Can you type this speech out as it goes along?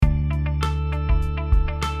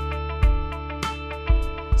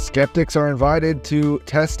Skeptics are invited to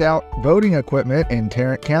test out voting equipment in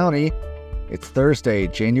Tarrant County. It's Thursday,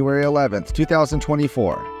 January 11th,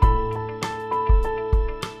 2024.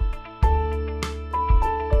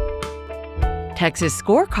 Texas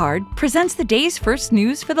Scorecard presents the day's first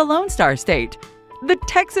news for the Lone Star State. The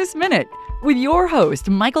Texas Minute, with your host,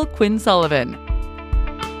 Michael Quinn Sullivan.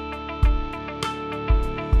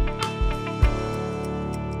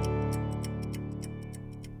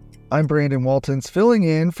 I'm Brandon Waltons, filling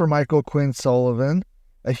in for Michael Quinn Sullivan.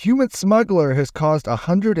 A human smuggler has caused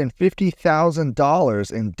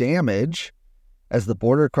 $150,000 in damage. As the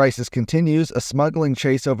border crisis continues, a smuggling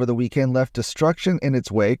chase over the weekend left destruction in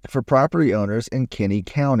its wake for property owners in Kinney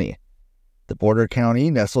County. The border county,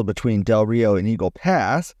 nestled between Del Rio and Eagle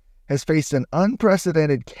Pass, has faced an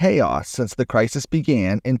unprecedented chaos since the crisis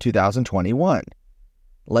began in 2021.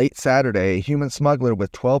 Late Saturday, a human smuggler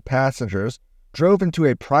with 12 passengers drove into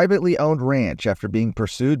a privately owned ranch after being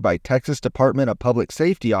pursued by Texas Department of Public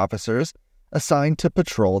Safety officers assigned to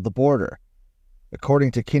patrol the border.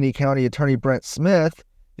 According to Kinney County Attorney Brent Smith,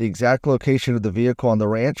 the exact location of the vehicle on the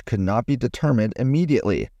ranch could not be determined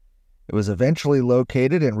immediately. It was eventually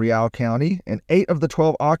located in Real County, and 8 of the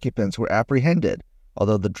 12 occupants were apprehended,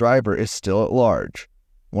 although the driver is still at large.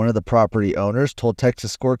 One of the property owners told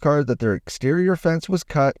Texas Scorecard that their exterior fence was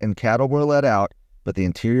cut and cattle were let out, but the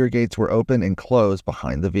interior gates were open and closed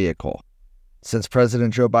behind the vehicle. Since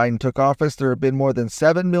President Joe Biden took office, there have been more than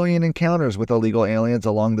 7 million encounters with illegal aliens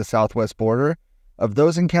along the southwest border. Of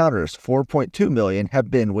those encounters, 4.2 million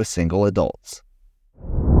have been with single adults.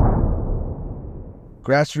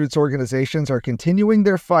 Grassroots organizations are continuing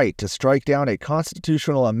their fight to strike down a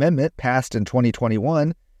constitutional amendment passed in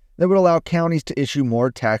 2021 that would allow counties to issue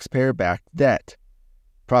more taxpayer-backed debt.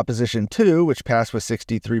 Proposition 2, which passed with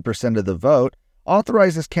 63% of the vote,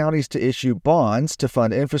 authorizes counties to issue bonds to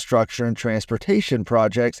fund infrastructure and transportation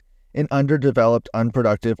projects in underdeveloped,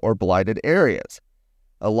 unproductive, or blighted areas.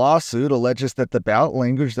 A lawsuit alleges that the ballot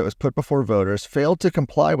language that was put before voters failed to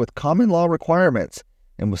comply with common law requirements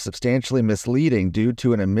and was substantially misleading due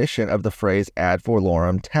to an omission of the phrase ad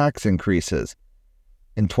valorem tax increases.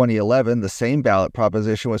 In 2011, the same ballot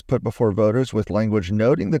proposition was put before voters with language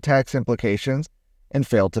noting the tax implications and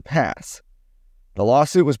failed to pass. The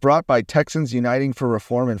lawsuit was brought by Texans Uniting for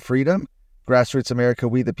Reform and Freedom, Grassroots America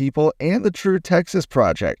We the People, and the True Texas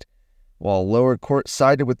Project. While lower courts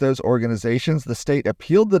sided with those organizations, the state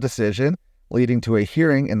appealed the decision, leading to a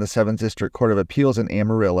hearing in the 7th District Court of Appeals in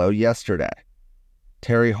Amarillo yesterday.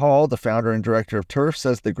 Terry Hall, the founder and director of TURF,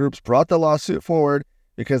 says the groups brought the lawsuit forward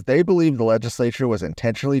because they believe the legislature was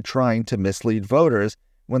intentionally trying to mislead voters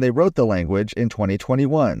when they wrote the language in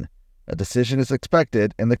 2021. A decision is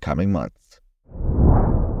expected in the coming months.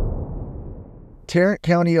 Tarrant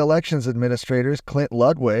County Elections Administrator Clint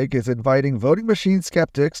Ludwig is inviting voting machine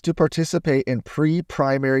skeptics to participate in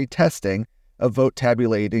pre-primary testing of vote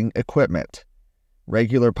tabulating equipment.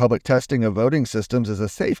 Regular public testing of voting systems is a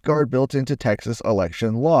safeguard built into Texas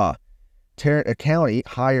election law. Tarrant County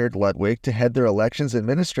hired Ludwig to head their Elections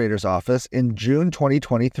Administrator's office in June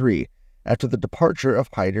 2023 after the departure of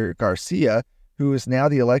Hyder Garcia, who is now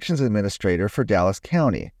the Elections Administrator for Dallas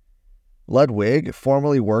County. Ludwig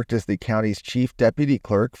formerly worked as the county's chief deputy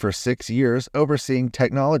clerk for 6 years, overseeing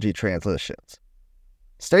technology transitions.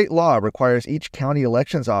 State law requires each county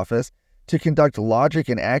elections office to conduct logic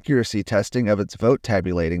and accuracy testing of its vote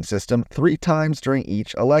tabulating system 3 times during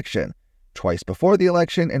each election, twice before the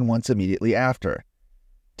election and once immediately after.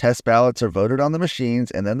 Test ballots are voted on the machines,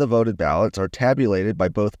 and then the voted ballots are tabulated by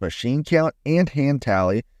both machine count and hand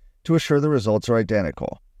tally to assure the results are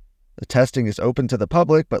identical. The testing is open to the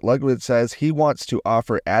public, but Ludwig says he wants to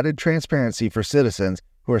offer added transparency for citizens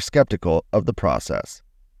who are skeptical of the process.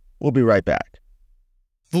 We'll be right back.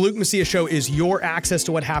 The Luke Macias Show is your access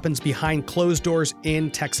to what happens behind closed doors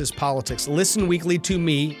in Texas politics. Listen weekly to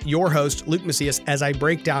me, your host, Luke Macias, as I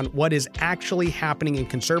break down what is actually happening in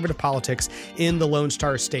conservative politics in the Lone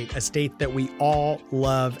Star State, a state that we all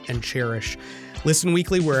love and cherish. Listen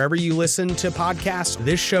weekly wherever you listen to podcasts.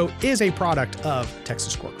 This show is a product of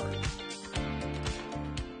Texas Scorecard.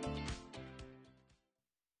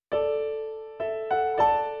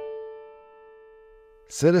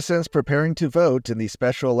 Citizens preparing to vote in the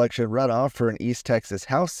special election runoff for an East Texas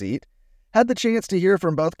House seat had the chance to hear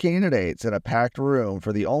from both candidates in a packed room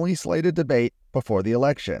for the only slated debate before the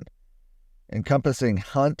election. Encompassing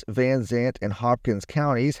Hunt, Van Zant, and Hopkins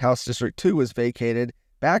counties, House District 2 was vacated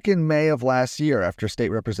back in May of last year after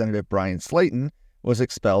State Representative Brian Slayton was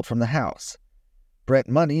expelled from the House. Brent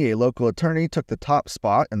Money, a local attorney, took the top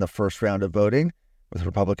spot in the first round of voting, with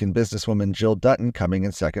Republican businesswoman Jill Dutton coming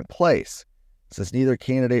in second place. Since neither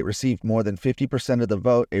candidate received more than 50% of the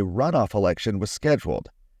vote, a runoff election was scheduled.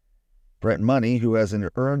 Brent Money, who has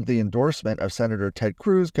earned the endorsement of Senator Ted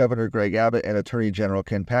Cruz, Governor Greg Abbott, and Attorney General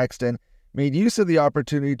Ken Paxton, made use of the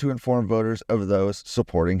opportunity to inform voters of those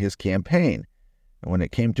supporting his campaign. And when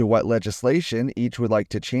it came to what legislation each would like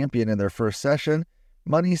to champion in their first session,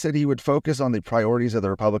 Money said he would focus on the priorities of the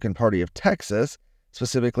Republican Party of Texas,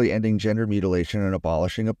 specifically ending gender mutilation and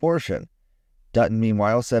abolishing abortion. Dutton,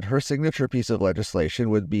 meanwhile, said her signature piece of legislation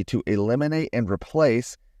would be to eliminate and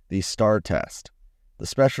replace the STAR test. The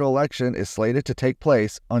special election is slated to take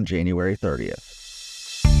place on January 30th.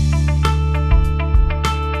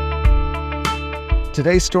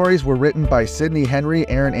 Today's stories were written by Sidney Henry,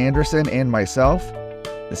 Aaron Anderson, and myself.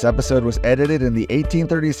 This episode was edited in the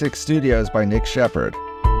 1836 studios by Nick Shepard.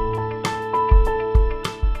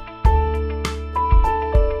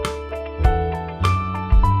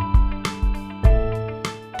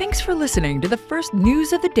 Thanks for listening to the first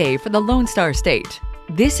news of the day for the Lone Star State.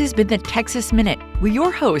 This has been the Texas Minute with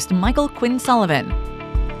your host, Michael Quinn Sullivan.